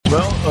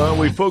Well,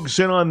 we focus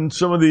in on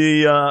some of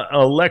the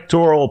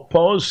electoral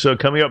posts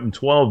coming up in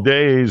 12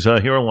 days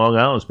here in Long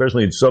Island,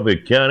 especially in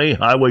Suffolk County.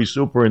 Highway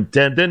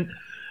Superintendent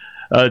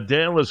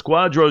Dan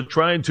Losquadro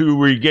trying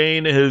to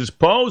regain his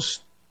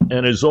post,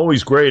 and it's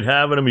always great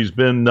having him. He's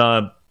been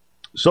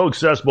so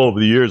accessible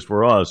over the years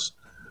for us.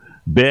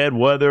 Bad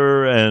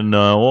weather and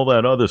all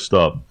that other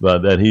stuff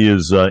that he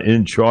is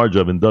in charge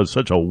of and does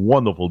such a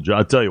wonderful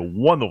job. I tell you,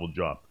 wonderful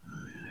job.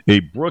 A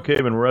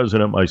Brookhaven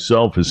resident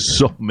myself is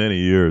so many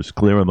years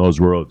clearing those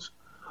roads.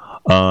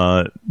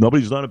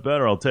 Nobody's done it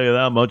better, I'll tell you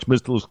that much.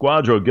 Mr.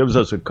 Losquadro gives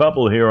us a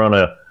couple here on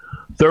a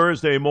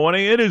Thursday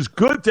morning. It is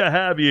good to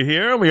have you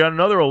here. We got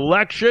another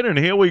election, and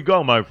here we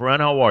go, my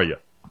friend. How are you?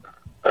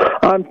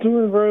 I'm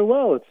doing very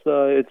well.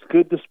 It's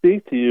good to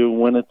speak to you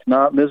when it's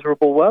not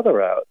miserable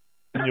weather out.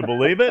 Can you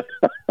believe it?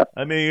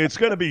 I mean, it's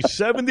going to be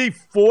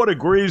 74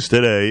 degrees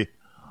today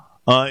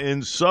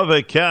in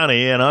Suffolk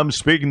County, and I'm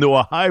speaking to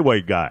a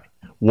highway guy.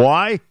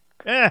 Why?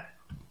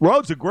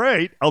 Roads are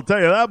great, I'll tell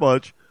you that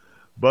much.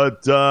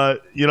 But,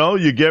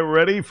 you get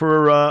ready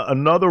for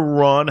another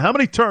run. How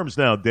many terms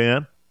now,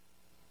 Dan?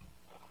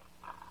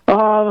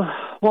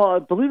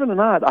 Well, believe it or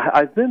not,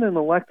 I've been in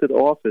elected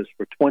office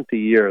for 20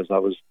 years. I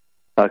was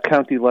a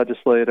county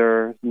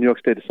legislator, New York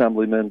State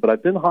Assemblyman, but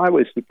I've been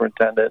highway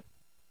superintendent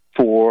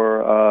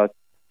for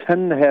 10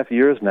 and a half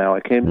years now. I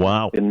came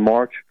in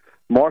March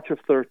of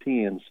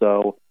 13.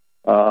 So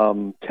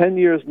 10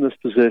 years in this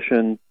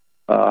position.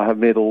 I have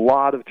made a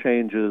lot of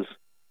changes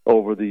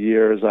over the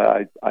years.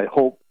 I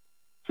hope,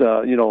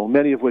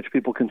 many of which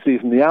people can see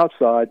from the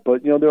outside,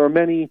 but, there are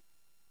many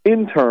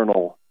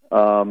internal,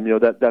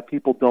 that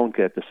people don't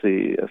get to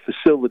see.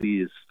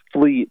 Facilities,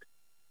 fleet,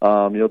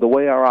 the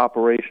way our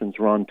operations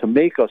run to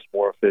make us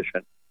more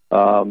efficient,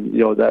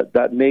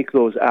 that make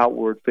those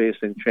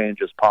outward-facing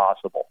changes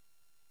possible.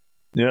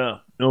 Yeah,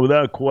 no,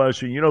 without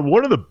question.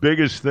 One of the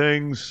biggest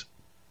things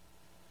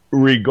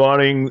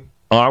regarding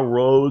our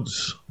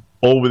roads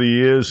over the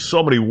years,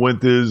 so many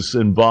winters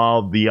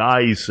involved, the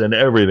ice and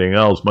everything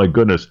else, my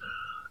goodness.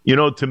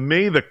 To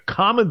me, the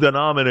common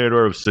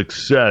denominator of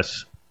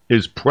success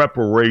is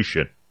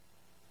preparation.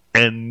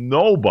 And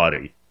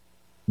nobody,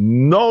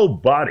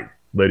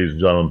 ladies and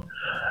gentlemen,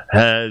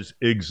 has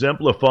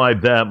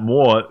exemplified that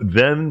more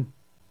than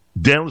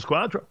Dan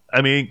Losquadro.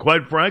 I mean,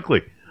 quite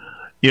frankly,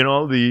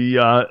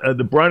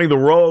 the brightening the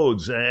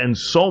roads and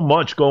so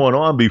much going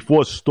on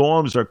before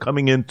storms are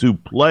coming into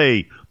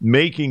play,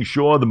 making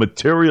sure the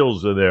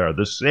materials are there,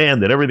 the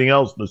sand and everything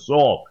else, the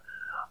salt.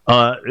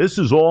 This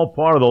is all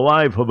part of the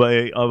life of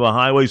a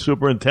highway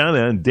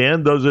superintendent, and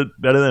Dan does it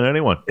better than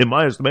anyone, in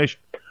my estimation.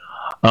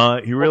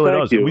 He really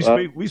does. You. We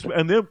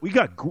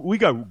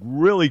got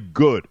really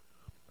good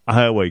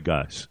highway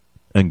guys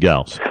and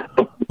gals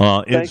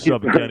in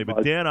Suffolk County.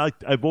 But Dan,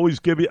 I've always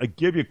give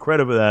you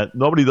credit for that.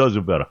 Nobody does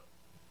it better.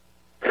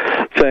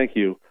 Thank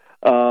you.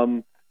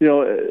 The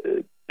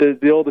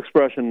old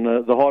expression,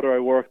 the harder I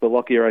work, the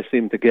luckier I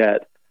seem to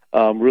get,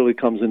 really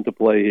comes into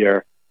play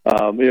here.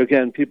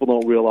 Again, people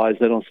don't realize,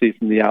 they don't see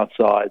from the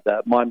outside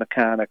that my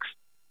mechanics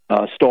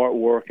start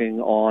working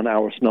on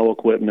our snow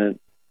equipment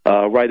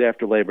right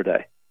after Labor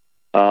Day.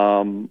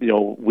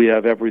 We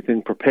have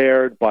everything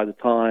prepared by the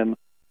time,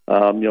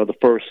 the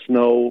first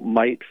snow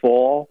might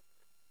fall.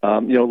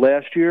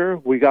 Last year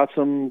we got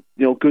some,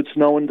 good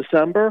snow in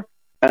December,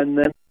 and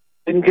then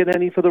didn't get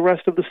any for the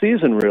rest of the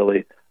season,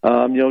 really.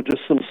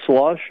 Just some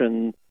slush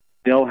and,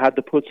 had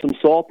to put some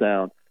salt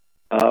down.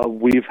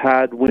 We've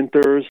had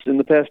winters in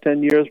the past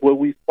 10 years where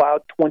we've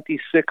plowed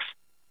 26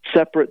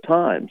 separate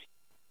times.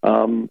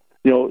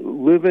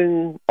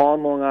 Living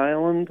on Long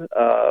Island,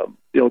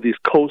 these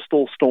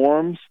coastal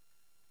storms,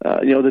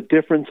 the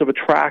difference of a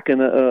track in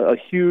a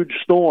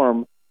huge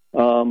storm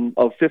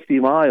of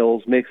 50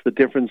 miles makes the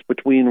difference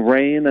between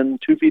rain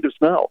and 2 feet of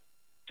snow.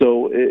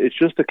 So it's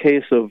just a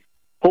case of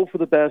hope for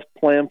the best,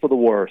 plan for the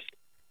worst.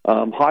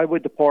 Highway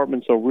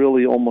departments are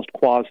really almost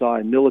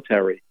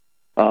quasi-military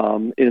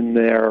in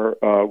their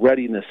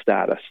readiness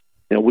status.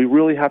 We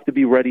really have to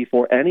be ready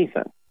for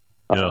anything.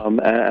 Yeah.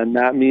 And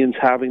that means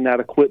having that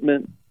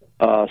equipment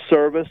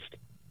serviced,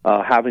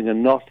 having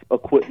enough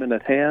equipment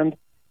at hand,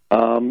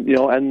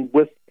 and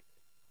with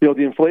the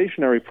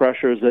inflationary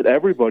pressures that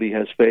everybody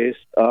has faced,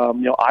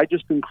 I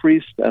just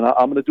increased, and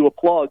I'm going to do a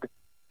plug.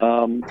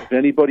 If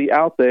anybody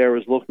out there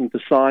is looking to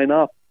sign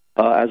up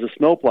as a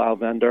snowplow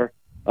vendor,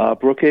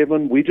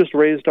 Brookhaven, we just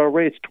raised our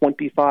rates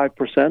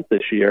 25%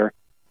 this year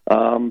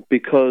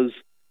because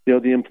the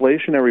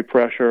inflationary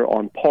pressure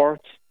on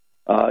parts,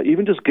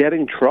 even just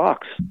getting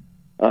trucks.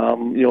 A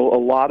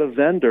lot of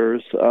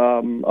vendors,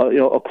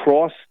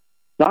 across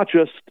not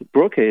just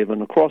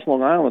Brookhaven, across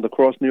Long Island,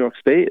 across New York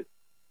State,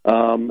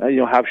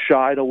 have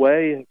shied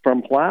away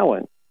from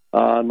plowing.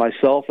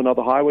 Myself and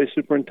other highway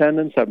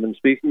superintendents have been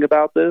speaking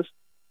about this,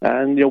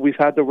 and we've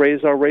had to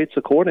raise our rates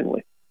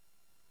accordingly.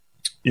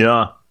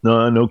 Yeah,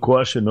 no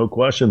question.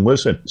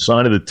 Listen,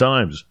 sign of the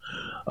times.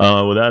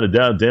 Without a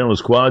doubt, Dan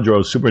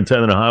Losquadro,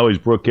 Superintendent of Highways,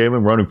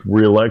 Brookhaven, running for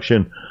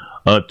re-election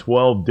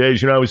 12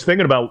 days. I was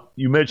thinking about,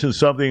 you mentioned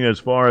something as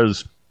far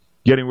as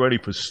getting ready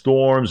for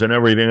storms and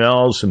everything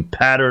else and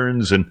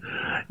patterns. And,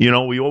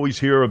 we always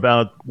hear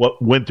about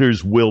what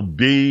winters will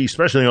be,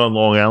 especially on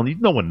Long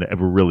Island. No one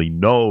ever really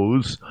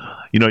knows.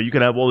 You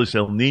can have all this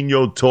El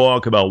Nino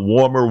talk about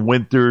warmer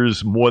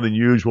winters more than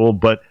usual,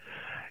 but,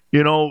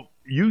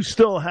 you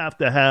still have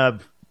to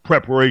have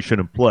preparation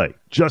in play,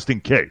 just in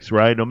case,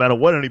 right? No matter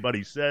what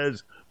anybody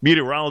says,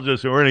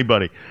 meteorologists or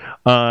anybody,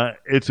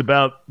 it's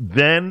about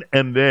then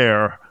and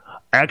there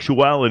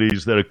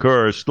actualities that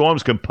occur.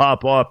 Storms can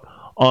pop up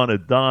on a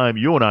dime.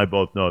 You and I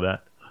both know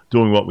that,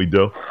 doing what we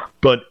do.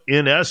 But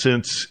in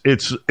essence,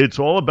 it's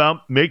all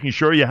about making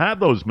sure you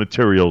have those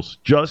materials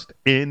just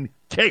in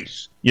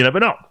case. You never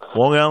know.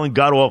 Long Island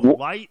got off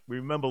light.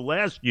 Remember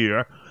last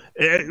year,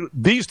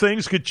 these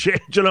things could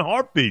change in a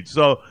heartbeat.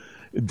 So,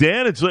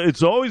 Dan,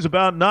 it's always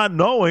about not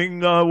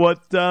knowing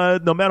what,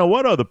 no matter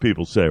what other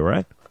people say,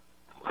 right?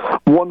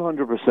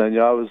 100%.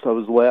 Yeah, I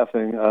was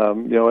laughing.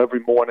 Every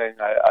morning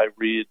I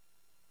read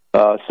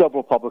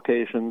several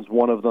publications.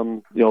 One of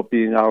them,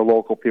 being our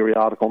local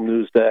periodical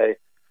Newsday,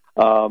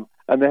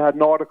 and they had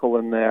an article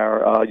in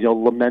there,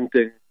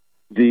 lamenting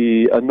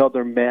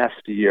another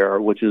mast year,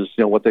 which is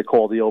what they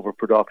call the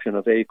overproduction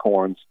of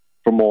acorns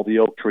from all the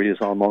oak trees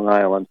on Long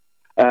Island,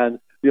 and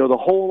the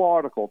whole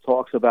article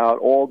talks about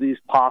all these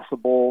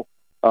possible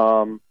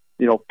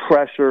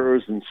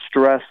pressures and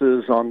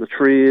stresses on the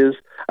trees,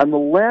 and the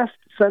last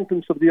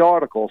sentence of the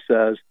article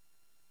says,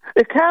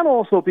 it can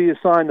also be a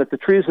sign that the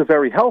trees are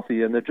very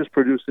healthy and they're just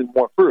producing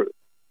more fruit.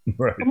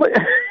 Right. Like,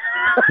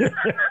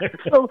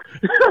 so,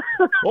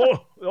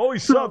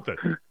 always something.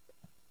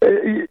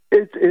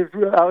 It's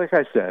like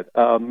I said,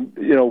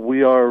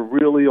 we are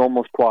really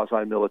almost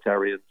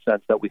quasi-military in the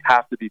sense that we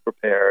have to be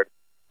prepared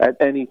at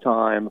any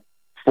time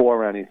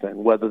for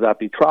anything, whether that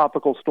be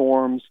tropical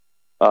storms,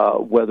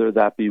 whether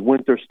that be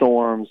winter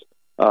storms.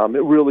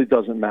 It really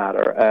doesn't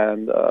matter.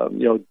 And,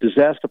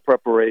 disaster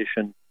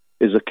preparation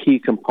is a key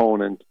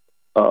component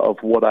of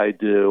what I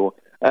do.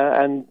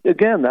 And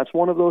again, that's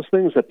one of those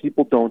things that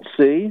people don't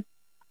see.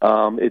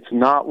 It's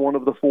not one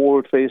of the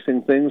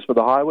forward-facing things for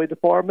the highway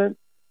department,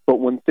 but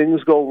when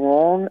things go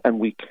wrong and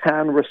we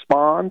can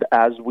respond,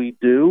 as we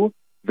do,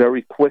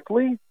 very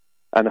quickly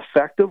and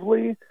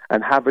effectively,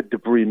 and have a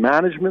debris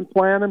management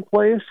plan in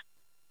place,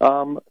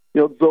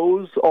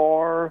 those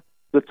are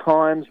the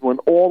times when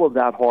all of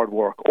that hard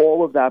work,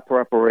 all of that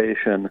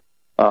preparation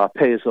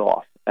pays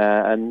off.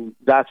 And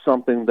that's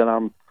something that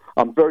I'm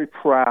very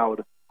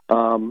proud,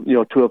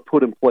 to have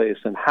put in place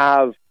and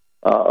have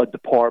a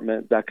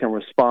department that can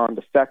respond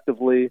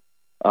effectively,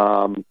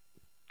 and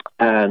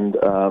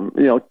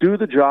do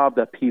the job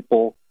that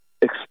people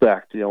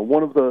expect.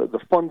 One of the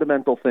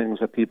fundamental things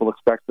that people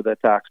expect for their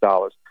tax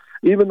dollars,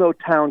 even though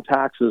town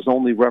taxes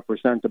only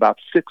represent about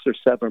 6 or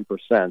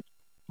 7%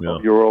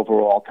 of your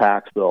overall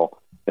tax bill.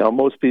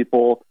 Most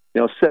people,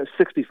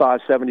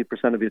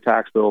 65-70% of your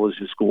tax bill is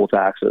your school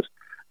taxes.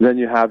 Then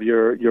you have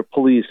your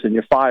police and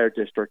your fire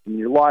district and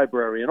your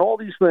library and all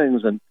these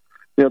things. And,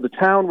 the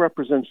town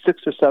represents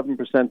 6 or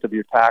 7% of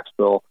your tax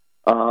bill.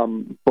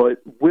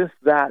 But with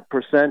that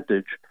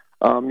percentage,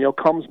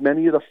 comes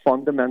many of the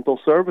fundamental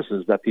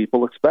services that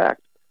people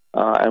expect.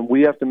 And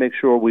we have to make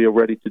sure we are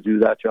ready to do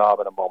that job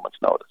at a moment's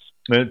notice.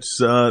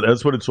 That's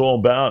what it's all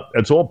about.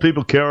 That's all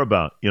people care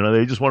about.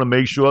 They just want to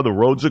make sure the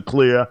roads are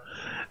clear,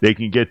 they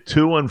can get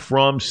to and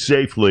from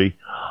safely,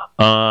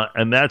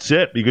 and that's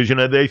it. Because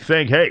they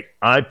think, hey,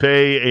 I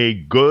pay a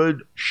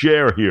good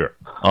share here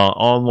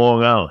on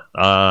Long Island.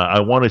 I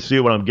want to see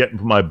what I'm getting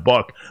for my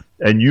buck,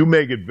 and you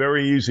make it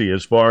very easy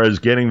as far as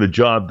getting the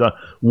job done.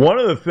 One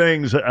of the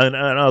things, and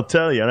I'll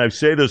tell you, and I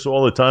say this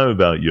all the time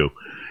about you,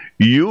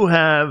 you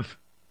have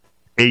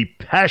a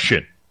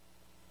passion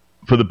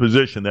for the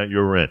position that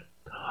you're in.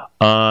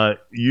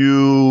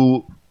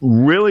 You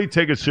really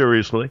take it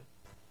seriously.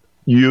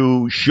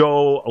 You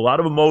show a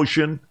lot of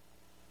emotion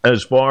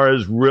as far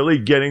as really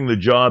getting the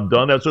job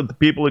done. That's what the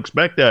people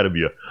expect out of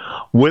you.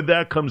 With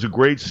that comes a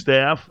great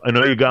staff. I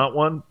know you got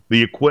one.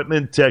 The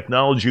equipment,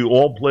 technology,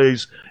 all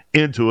plays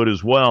into it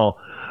as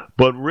well.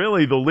 But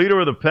really, the leader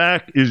of the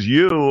pack is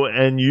you,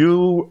 and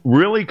you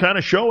really kind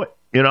of show it,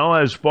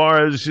 as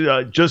far as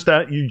just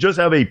that you just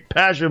have a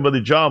passion for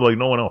the job like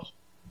no one else.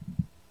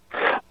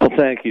 Well,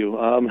 thank you.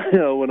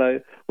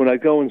 When I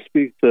go and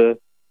speak to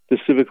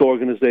civic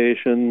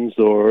organizations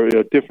or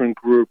different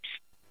groups,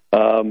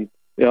 I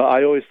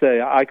always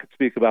say I could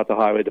speak about the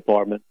highway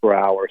department for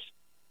hours.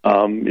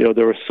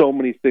 There are so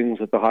many things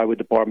that the highway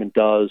department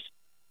does,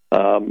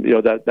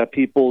 that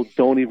people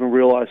don't even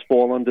realize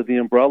fall under the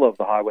umbrella of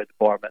the highway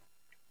department.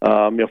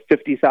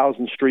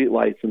 50,000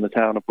 streetlights in the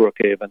town of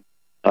Brookhaven,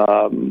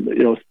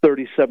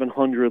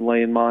 3,700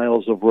 lane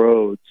miles of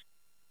roads,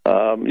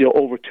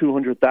 over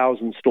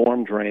 200,000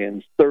 storm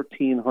drains,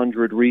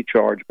 1,300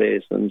 recharge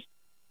basins.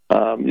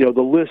 The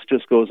list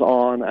just goes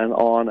on and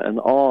on and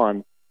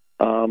on.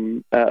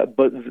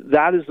 But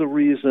that is the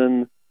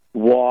reason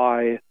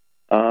why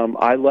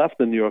I left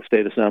the New York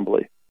State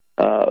Assembly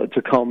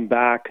to come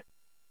back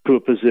to a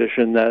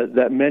position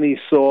that many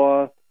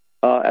saw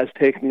as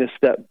taking a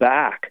step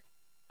back.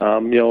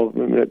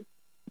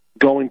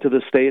 going to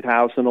the State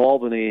House in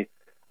Albany.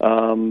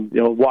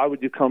 Why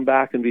would you come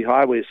back and be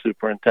highway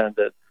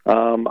superintendent?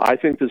 I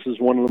think this is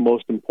one of the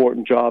most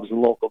important jobs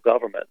in local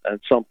government, and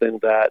something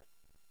that,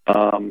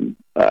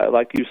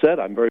 like you said,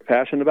 I'm very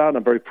passionate about, and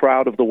I'm very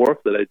proud of the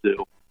work that I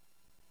do.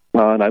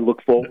 And I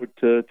look forward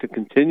to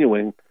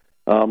continuing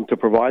to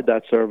provide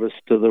that service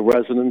to the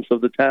residents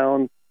of the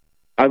town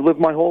I've lived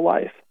my whole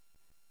life.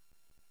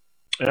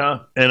 Yeah,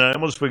 and I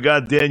almost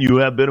forgot, Dan, you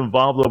have been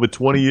involved over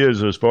 20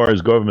 years as far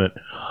as government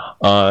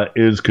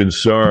is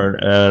concerned.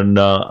 And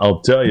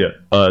I'll tell you,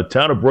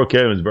 town of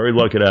Brookhaven is very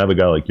lucky to have a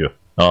guy like you.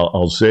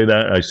 I'll say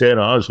that. I say it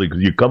honestly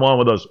because you come on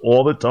with us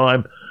all the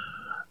time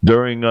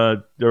during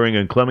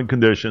inclement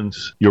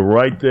conditions. You're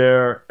right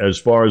there as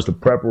far as the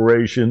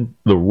preparation,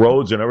 the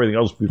roads, and everything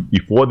else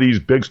before these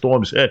big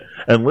storms hit.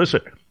 And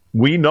listen,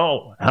 we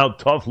know how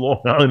tough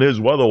Long Island is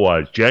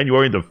weather-wise.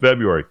 January into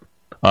February,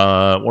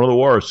 one of the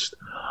worst.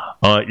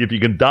 If you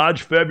can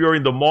dodge February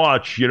into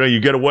March, you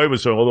get away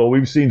with some. Although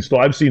I've seen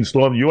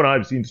storms. You and I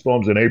have seen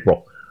storms in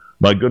April.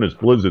 My goodness,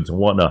 blizzards and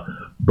whatnot.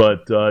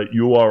 But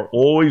you are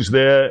always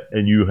there,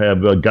 and you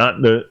have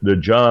gotten the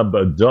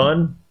job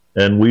done.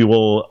 And we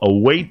will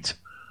await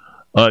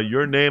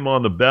your name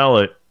on the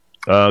ballot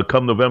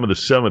come November the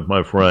 7th,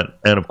 my friend.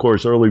 And of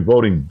course, early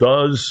voting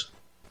does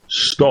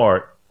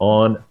start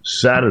on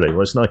Saturday.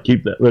 Let's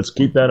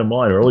keep that in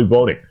mind. Early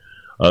voting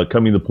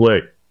coming to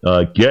play.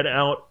 Get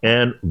out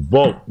and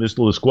vote. Mr.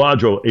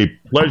 Losquadro, a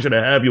pleasure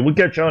to have you. We'll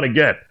get you on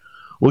again.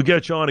 We'll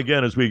get you on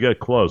again as we get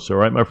close. All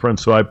right, my friend?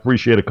 So I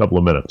appreciate a couple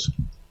of minutes.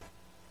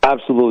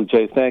 Absolutely,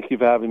 Jay. Thank you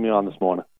for having me on this morning.